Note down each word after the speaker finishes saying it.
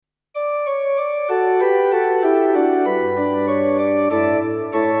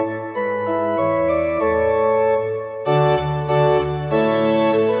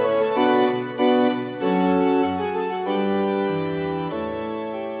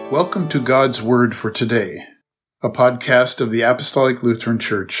Welcome to God's Word for Today, a podcast of the Apostolic Lutheran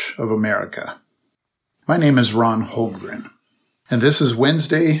Church of America. My name is Ron Holmgren, and this is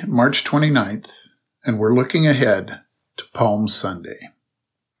Wednesday, March 29th, and we're looking ahead to Palm Sunday.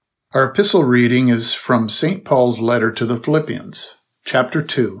 Our epistle reading is from St. Paul's letter to the Philippians, chapter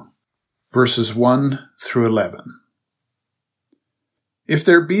 2, verses 1 through 11. If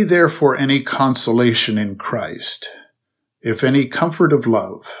there be therefore any consolation in Christ, if any comfort of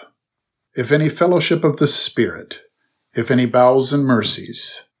love, if any fellowship of the Spirit, if any bowels and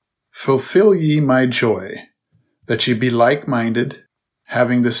mercies, fulfill ye my joy, that ye be like-minded,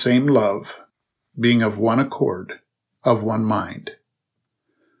 having the same love, being of one accord, of one mind.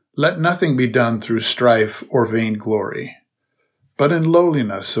 Let nothing be done through strife or vainglory, but in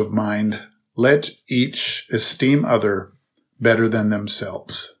lowliness of mind let each esteem other better than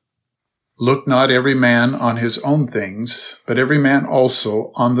themselves. Look not every man on his own things, but every man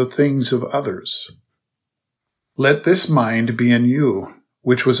also on the things of others. Let this mind be in you,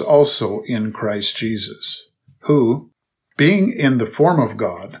 which was also in Christ Jesus, who, being in the form of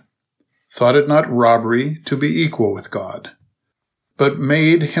God, thought it not robbery to be equal with God, but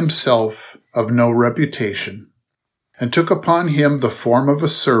made himself of no reputation, and took upon him the form of a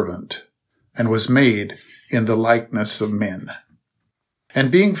servant, and was made in the likeness of men. And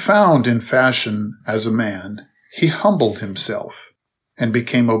being found in fashion as a man, he humbled himself, and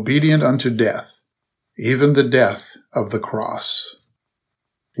became obedient unto death, even the death of the cross.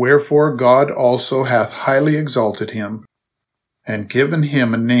 Wherefore God also hath highly exalted him, and given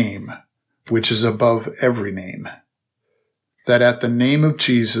him a name which is above every name, that at the name of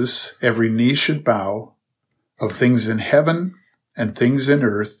Jesus every knee should bow, of things in heaven, and things in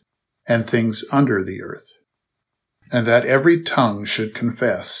earth, and things under the earth, and that every tongue should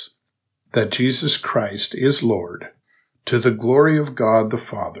confess that Jesus Christ is Lord, to the glory of God the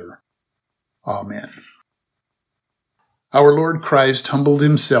Father. Amen. Our Lord Christ humbled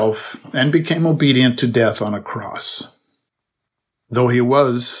himself and became obedient to death on a cross. Though he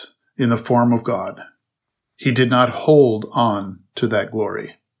was in the form of God, he did not hold on to that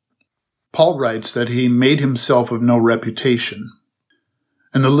glory. Paul writes that he made himself of no reputation,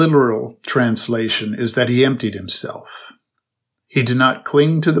 and the literal translation is that he emptied himself. He did not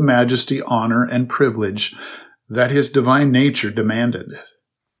cling to the majesty, honor, and privilege that his divine nature demanded,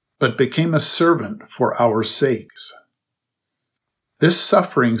 but became a servant for our sakes. This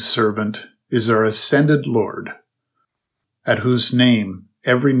suffering servant is our ascended Lord, at whose name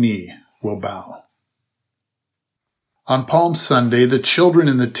every knee will bow. On Palm Sunday, the children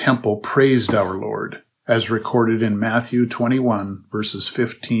in the temple praised our Lord, as recorded in Matthew 21, verses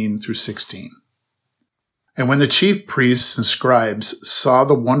 15 through 16. And when the chief priests and scribes saw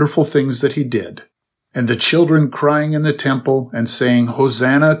the wonderful things that he did, and the children crying in the temple and saying,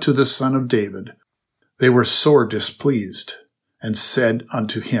 Hosanna to the Son of David, they were sore displeased, and said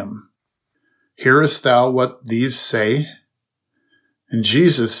unto him, Hearest thou what these say? And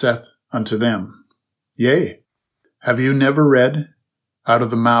Jesus saith unto them, Yea, have you never read, Out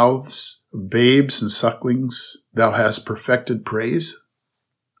of the mouths of babes and sucklings thou hast perfected praise?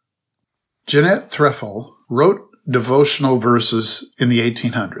 Jeanette Treffel wrote devotional verses in the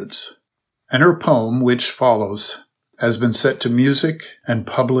 1800s, and her poem, which follows, has been set to music and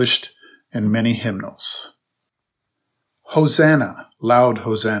published in many hymnals. Hosanna, loud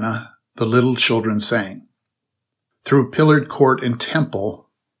Hosanna, the little children sang. Through pillared court and temple,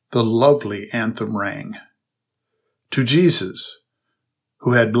 the lovely anthem rang. To Jesus,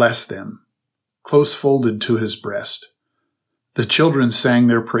 who had blessed them, close folded to his breast, the children sang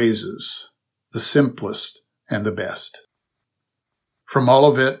their praises, the simplest and the best. From all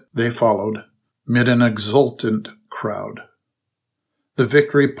of it they followed, mid an exultant crowd, the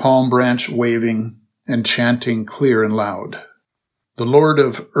victory palm branch waving and chanting clear and loud. The Lord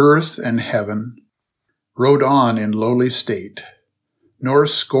of earth and heaven rode on in lowly state, nor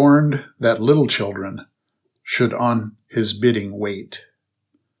scorned that little children should on his bidding wait.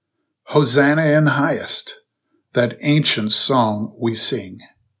 Hosanna in the highest, that ancient song we sing.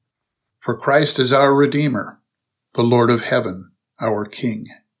 For Christ is our Redeemer, the Lord of heaven, our King.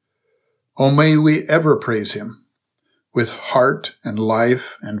 O may we ever praise him, with heart and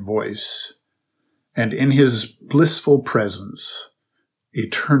life and voice, and in his blissful presence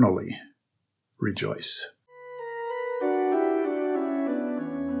eternally rejoice.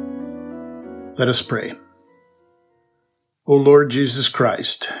 Let us pray. O Lord Jesus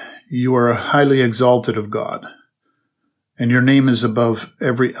Christ, you are highly exalted of God, and your name is above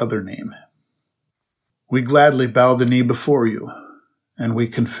every other name. We gladly bow the knee before you, and we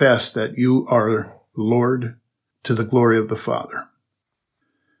confess that you are Lord to the glory of the Father.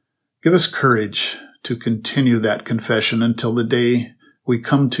 Give us courage to continue that confession until the day we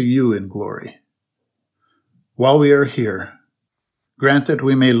come to you in glory. While we are here, grant that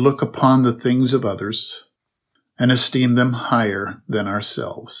we may look upon the things of others and esteem them higher than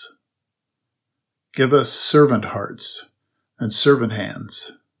ourselves. Give us servant hearts and servant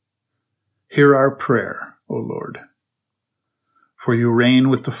hands. Hear our prayer, O Lord. For you reign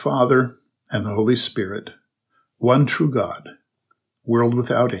with the Father and the Holy Spirit, one true God, world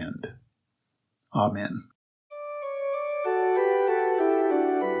without end. Amen.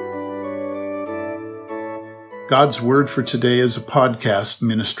 God's Word for Today is a podcast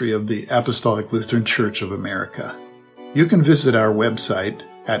ministry of the Apostolic Lutheran Church of America. You can visit our website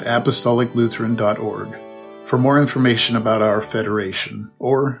at apostoliclutheran.org for more information about our federation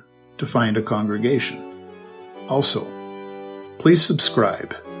or to find a congregation. Also, please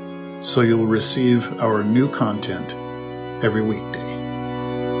subscribe so you'll receive our new content every weekday.